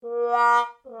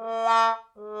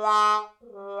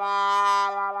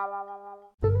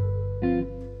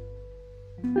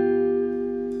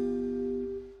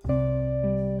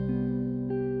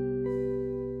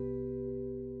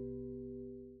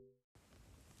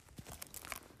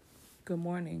Good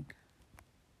morning.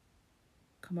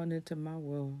 Come on into my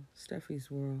world,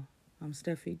 Steffi's world. I'm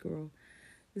Steffi Girl.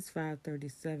 It's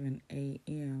 5:37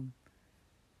 a.m.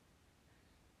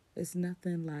 It's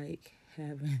nothing like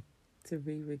having to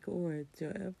re-record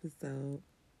your episode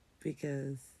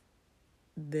because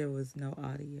there was no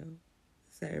audio.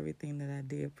 So everything that I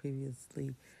did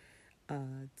previously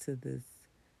to this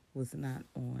was not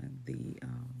on the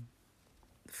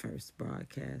first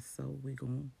broadcast. So we're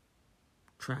going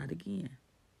to try it again.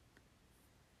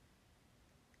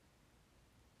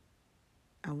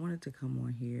 I wanted to come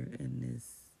on here in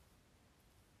this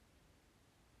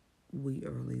wee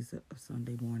early of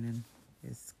Sunday morning.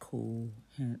 It's cool,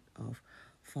 hint of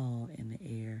fall in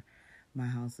the air. My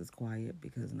house is quiet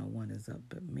because no one is up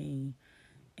but me,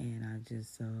 and I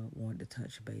just wanted to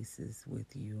touch bases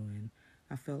with you. And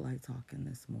I felt like talking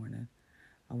this morning.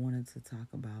 I wanted to talk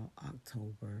about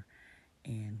October,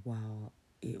 and while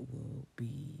it will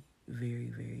be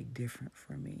very, very different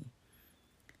for me,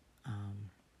 um,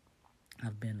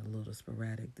 I've been a little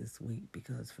sporadic this week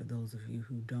because for those of you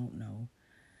who don't know,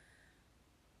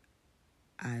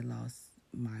 I lost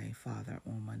my father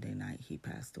on Monday night. He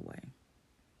passed away.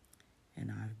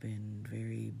 And I've been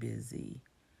very busy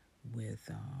with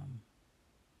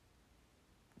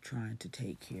trying to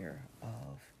take care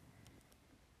of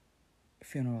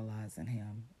funeralizing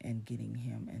him and getting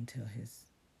him into his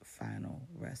final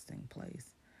resting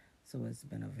place. So it's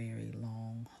been a very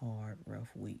long, hard, rough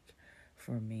week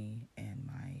for me and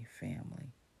my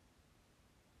family.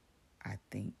 I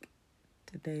think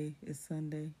today is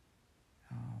Sunday.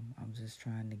 I'm just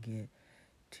trying to get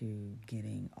to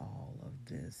getting all of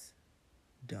this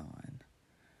done.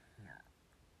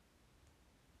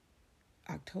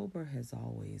 October has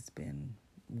always been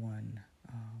one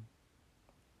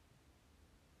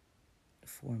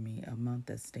for me, a month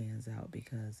that stands out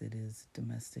because it is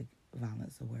Domestic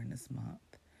Violence Awareness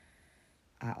Month.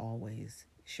 I always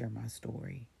share my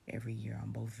story every year.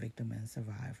 I'm both victim and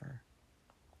survivor.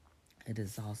 It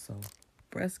is also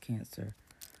Breast Cancer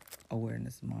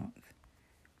Awareness Month,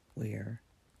 where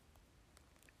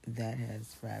that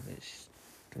has ravaged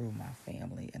through my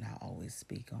family and I always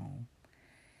speak on.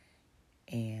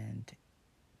 And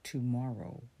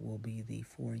tomorrow will be the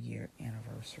 4-year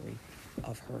anniversary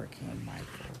of Hurricane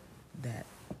Michael that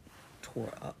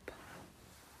tore up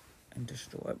and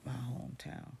destroyed my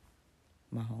hometown.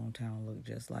 My hometown looked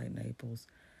just like Naples,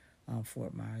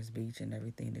 Fort Myers Beach, and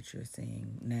everything that you're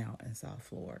seeing now in South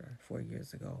Florida. 4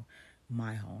 years ago,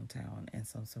 my hometown and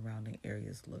some surrounding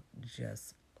areas looked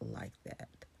just like that.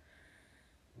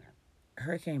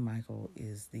 Hurricane Michael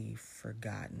is the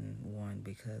forgotten one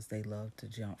because they love to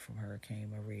jump from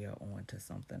Hurricane Maria onto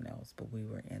something else, but we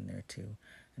were in there too,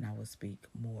 and I will speak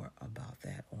more about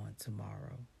that on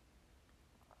tomorrow.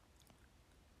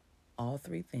 All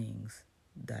three things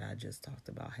that I just talked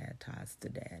about had ties to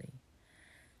Daddy.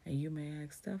 And you may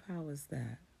ask, Steph, how is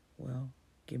that? Well,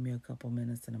 give me a couple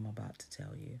minutes and I'm about to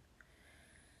tell you.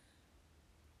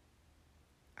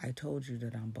 I told you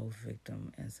that I'm both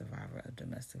victim and survivor of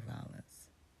domestic violence.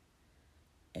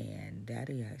 And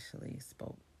Daddy actually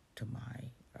spoke to my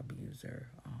abuser.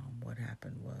 What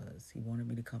happened was he wanted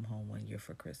me to come home one year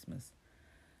for Christmas.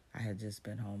 I had just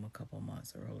been home a couple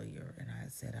months earlier and I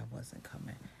had said I wasn't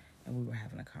coming. And we were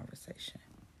having a conversation.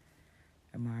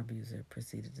 And my abuser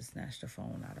proceeded to snatch the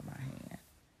phone out of my hand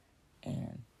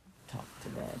and talk to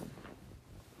Daddy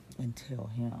and tell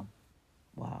him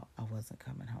while I wasn't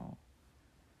coming home.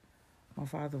 My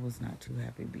father was not too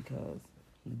happy because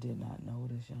he did not know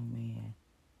this young man.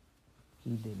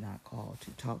 He did not call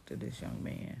to talk to this young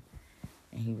man,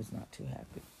 and he was not too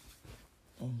happy.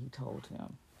 And he told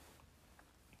him,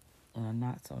 in a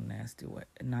not so nasty way,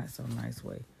 not so nice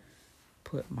way,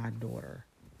 put my daughter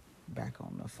back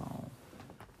on the phone.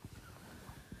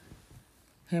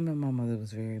 Him and my mother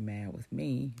was very mad with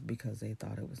me because they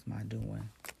thought it was my doing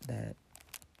that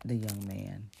the young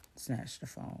man snatched the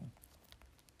phone.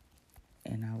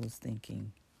 And I was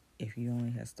thinking, if you only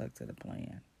had stuck to the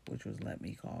plan, which was let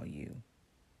me call you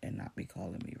and not be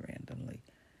calling me randomly,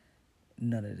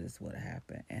 none of this would have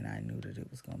happened. And I knew that it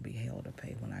was going to be hell to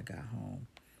pay when I got home.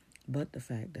 But the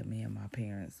fact that me and my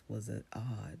parents was at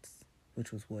odds,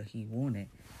 which was what he wanted,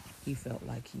 he felt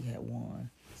like he had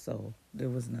won. So there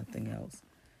was nothing else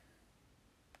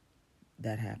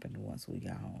that happened once we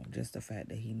got home. Just the fact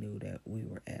that he knew that we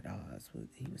were at odds,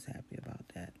 he was happy about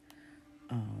that.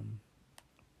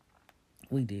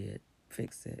 We did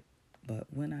fix it. But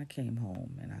when I came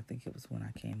home, and I think it was when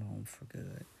I came home for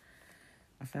good,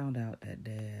 I found out that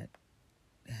Dad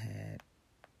had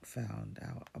found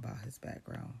out about his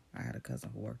background. I had a cousin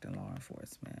who worked in law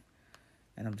enforcement.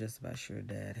 And I'm just about sure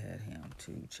Dad had him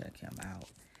to check him out.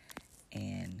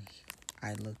 And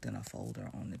I looked in a folder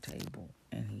on the table,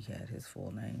 and he had his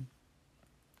full name.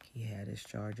 He had his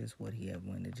charges, what he had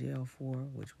went to jail for,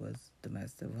 which was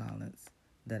domestic violence,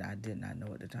 that I did not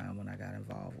know at the time when I got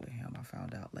involved with him. I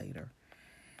found out later.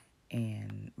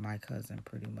 And my cousin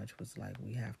pretty much was like,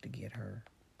 we have to get her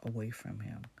away from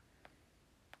him.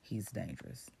 He's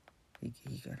dangerous.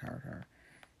 He could hurt her.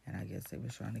 And I guess they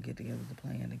was trying to get together the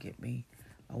plan to get me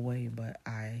away, but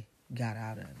I got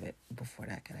out of it before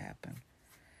that could happen.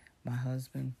 My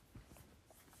husband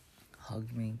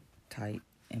hugged me tight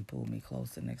and pulled me close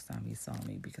the next time he saw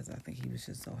me, because I think he was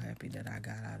just so happy that I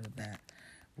got out of that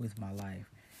with my life.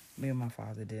 Me and my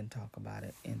father didn't talk about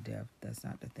it in depth. That's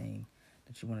not the thing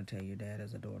that you want to tell your dad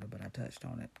as a daughter, but I touched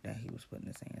on it, that he was putting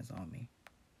his hands on me.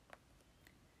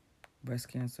 Breast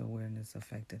cancer awareness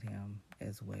affected him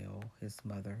as well. His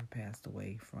mother passed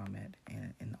away from it,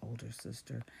 and an older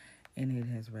sister, and it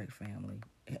has wreaked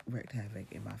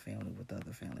havoc in my family with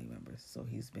other family members. So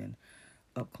he's been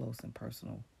up close and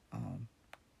personal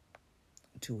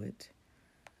to it.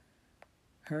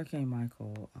 Hurricane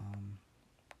Michael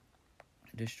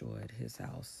destroyed his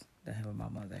house that him and my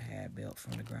mother had built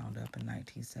from the ground up in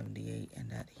 1978, and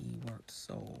that he worked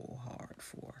so hard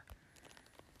for.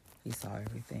 He saw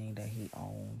everything that he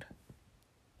owned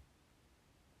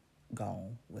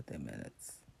gone within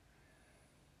minutes.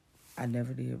 I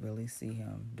never did really see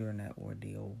him during that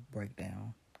ordeal break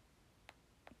down.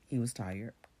 He was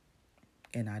tired,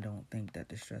 and I don't think that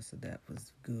the stress of that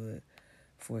was good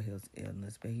for his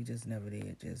illness, but he just never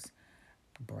did just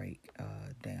break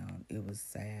down. It was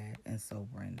sad and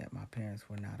sobering that my parents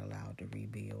were not allowed to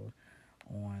rebuild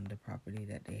on the property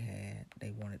that they had.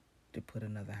 They wanted to put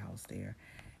another house there,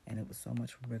 and it was so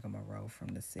much rigmarole from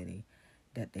the city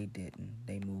that they didn't.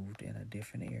 They moved in a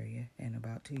different area, and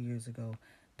about 2 years ago,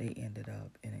 they ended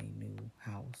up in a new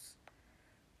house.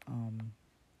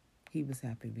 He was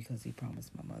happy because he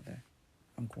promised my mother,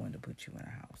 I'm going to put you in a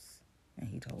house. And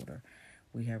he told her.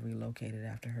 We have relocated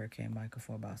after Hurricane Michael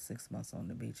for about 6 months on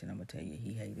the beach, and I'm going to tell you,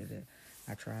 he hated it.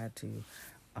 I tried to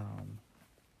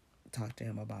talk to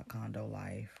him about condo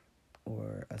life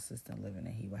or assisted living,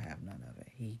 and he would have none of it.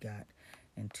 He got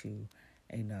into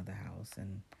another house,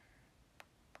 and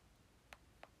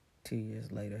 2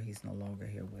 years later, he's no longer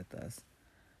here with us.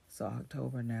 So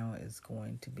October now is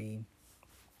going to be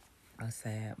a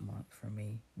sad month for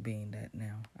me, being that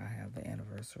now I have the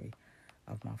anniversary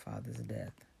of my father's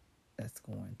death that's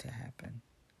going to happen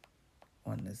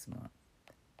on this month.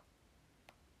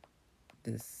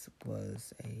 This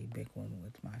was a big one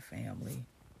with my family.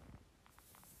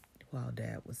 While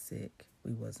Dad was sick,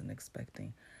 we wasn't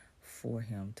expecting for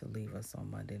him to leave us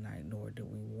on Monday night, nor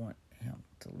did we want him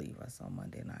to leave us on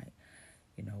Monday night.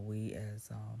 You know, we as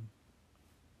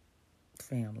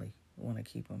family want to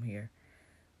keep him here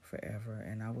forever.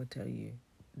 And I would tell you,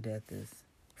 death is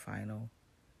final,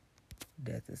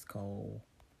 death is cold,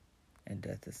 and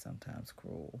death is sometimes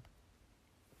cruel.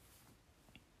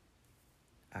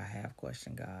 I have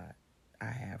questioned God.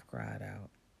 I have cried out.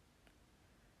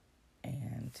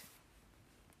 And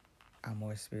I'm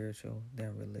more spiritual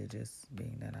than religious,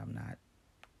 being that I'm not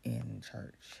in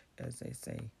church, as they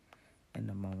say, in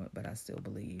the moment, but I still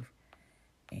believe.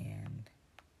 And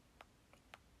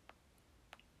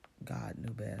God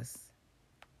knew best,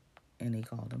 and he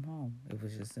called him home. It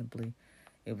was just simply,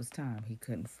 it was time. He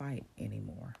couldn't fight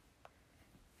anymore.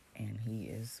 And he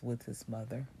is with his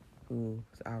mother, who,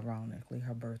 ironically,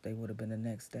 her birthday would have been the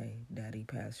next day. Daddy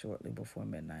passed shortly before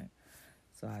midnight.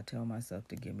 So I tell myself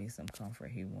to give me some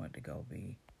comfort. He wanted to go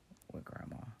be with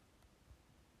Grandma.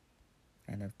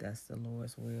 And if that's the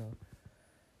Lord's will,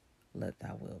 let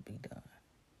thy will be done.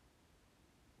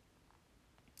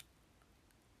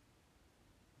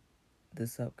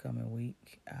 This upcoming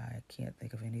week, I can't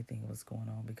think of anything that's going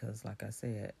on because, like I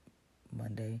said,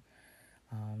 Monday,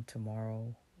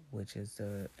 tomorrow, which is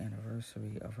the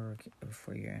anniversary of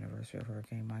four-year anniversary of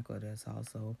Hurricane Michael. That's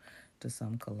also to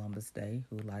some Columbus Day,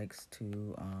 who likes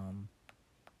to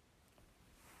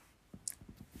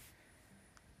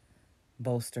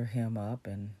bolster him up,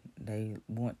 and they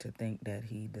want to think that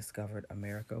he discovered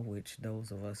America, which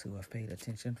those of us who have paid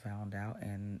attention found out,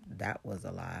 and that was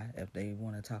a lie. If they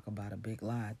want to talk about a big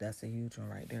lie, that's a huge one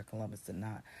right there. Columbus did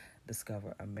not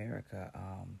discover America.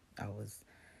 I was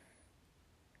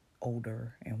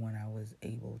older, and when I was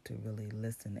able to really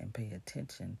listen and pay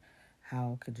attention,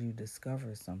 how could you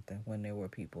discover something when there were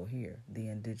people here? The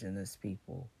indigenous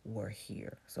people were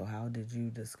here. So how did you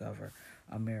discover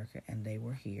America? And they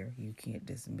were here. You can't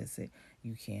dismiss it.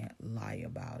 You can't lie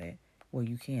about it. Well,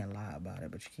 you can lie about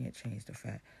it, but you can't change the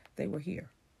fact they were here.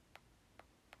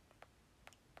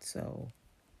 So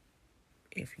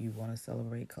if you want to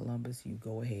celebrate Columbus, you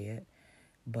go ahead.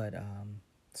 But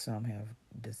some have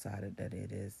decided that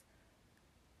it is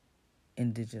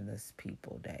Indigenous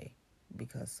People Day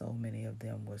because so many of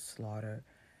them were slaughtered,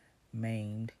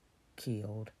 maimed,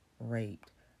 killed,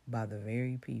 raped by the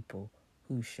very people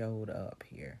who showed up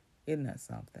here. Isn't that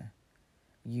something?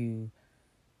 You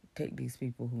take these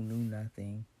people who knew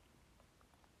nothing,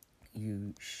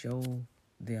 you show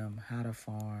them how to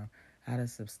farm, how to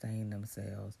sustain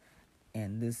themselves,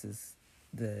 and this is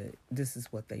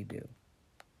what they do.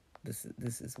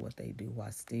 This is what they do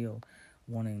while still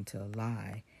wanting to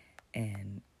lie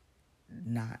and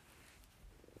not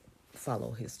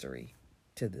follow history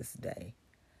to this day.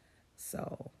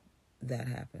 So that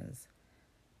happens.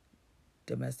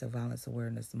 Domestic Violence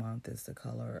Awareness Month is the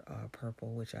color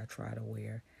purple, which I try to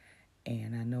wear.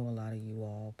 And I know a lot of you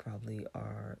all probably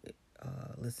are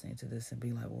listening to this and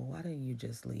be like, well, why didn't you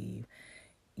just leave?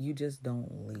 You just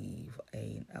don't leave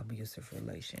an abusive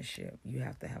relationship. You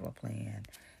have to have a plan,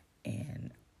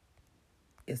 and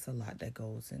it's a lot that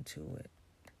goes into it.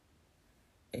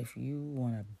 If you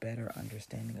want a better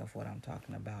understanding of what I'm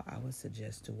talking about, I would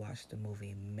suggest to watch the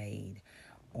movie Made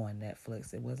on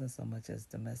Netflix. It wasn't so much as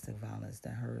domestic violence, that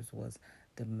hers was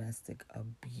domestic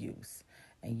abuse.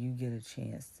 And you get a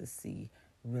chance to see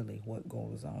really what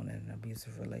goes on in an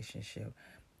abusive relationship.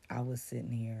 I was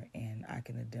sitting here and I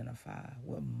can identify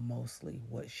with mostly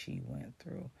what she went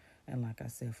through. And like I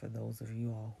said, for those of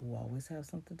you all who always have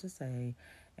something to say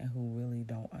and who really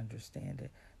don't understand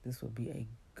it, this would be a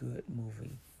good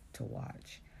movie to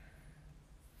watch.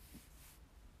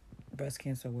 Breast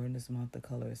Cancer Awareness Month, the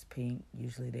color is pink.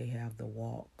 Usually they have the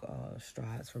walk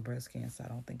strides for breast cancer. I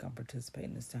don't think I'm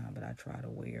participating this time, but I try to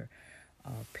wear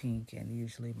pink and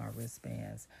usually my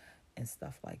wristbands and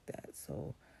stuff like that.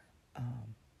 So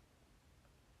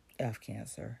F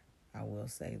cancer, I will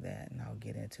say that, and I'll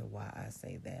get into why I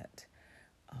say that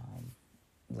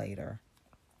later.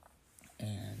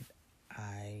 And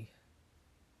I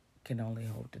can only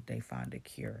hope that they find a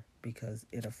cure because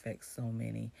it affects so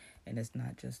many, and it's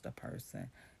not just a person,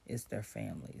 it's their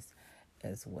families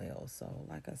as well. So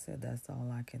like I said, that's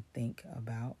all I can think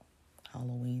about.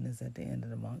 Halloween is at the end of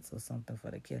the month, so something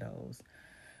for the kiddos.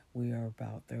 We are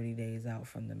about 30 days out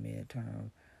from the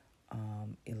midterm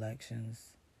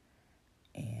elections,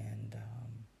 and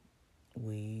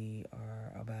we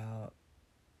are about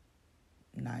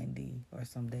 90 or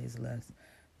some days less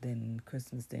than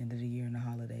Christmas, the end of the year, and the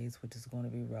holidays, which is going to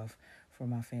be rough for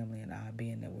my family and I,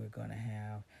 being that we're going to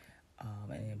have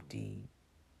an empty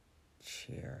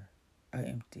chair, an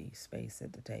empty space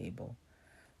at the table.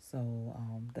 So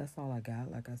that's all I got.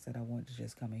 Like I said, I wanted to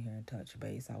just come in here and touch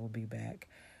base. I will be back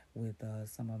with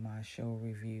some of my show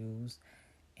reviews,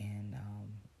 and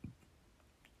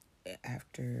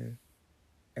after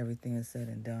everything is said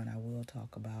and done, I will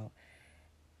talk about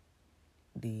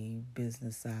the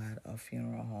business side of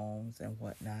funeral homes and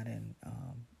whatnot. And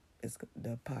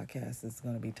the podcast is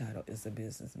going to be titled "It's a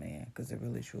Businessman" because it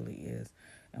really truly is.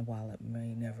 And while it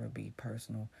may never be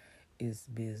personal, it's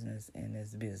business, and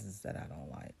it's business that I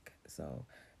don't like. So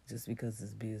just because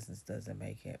it's business doesn't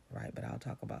make it right. But I'll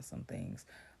talk about some things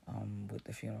with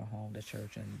the funeral home, the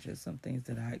church, and just some things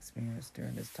that I experienced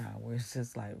during this time where it's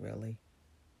just like, really,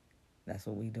 that's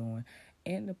what we doing.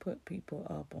 And to put people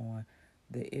up on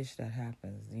the ish that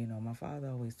happens. You know, my father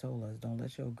always told us, don't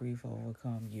let your grief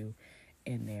overcome you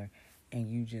in there,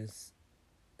 and you just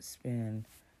spend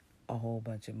a whole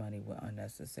bunch of money with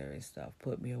unnecessary stuff.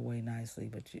 Put me away nicely,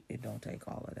 but it don't take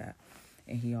all of that.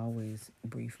 And he always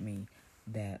briefed me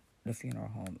that the funeral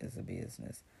home is a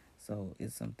business. So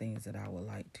it's some things that I would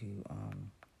like to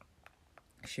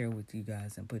share with you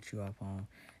guys and put you up on,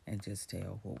 and just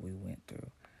tell what we went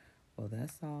through. Well,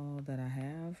 that's all that I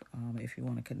have. If you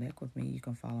want to connect with me, you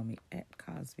can follow me at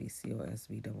Cosby,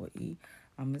 COSBEE.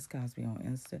 I'm Miss Cosby on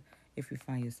Insta. If you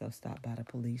find yourself stopped by the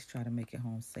police, try to make it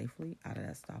home safely out of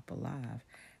that stop alive.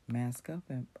 Mask up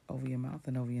and over your mouth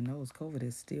and over your nose. COVID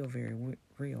is still very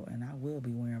real, and I will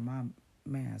be wearing my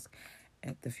mask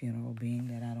at the funeral, being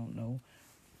that I don't know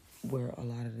where a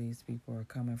lot of these people are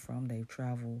coming from. They've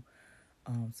traveled,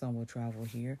 some will travel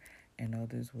here, and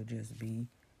others will just be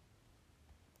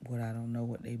what I don't know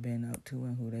what they've been up to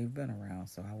and who they've been around.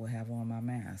 So I will have on my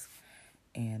mask.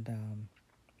 And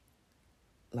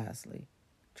lastly,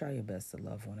 try your best to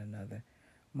love one another.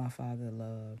 My father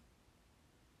loved.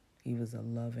 He was a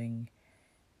loving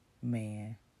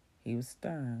man. He was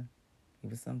stern. He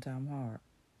was sometimes hard.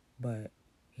 But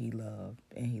he loved,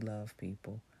 and he loved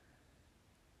people.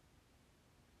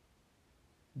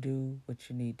 Do what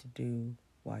you need to do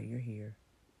while you're here.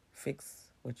 Fix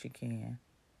what you can.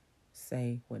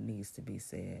 say what needs to be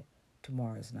said.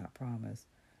 Tomorrow is not promised,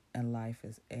 and life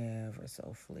is ever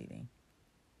so fleeting.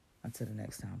 Until the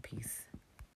next time, peace.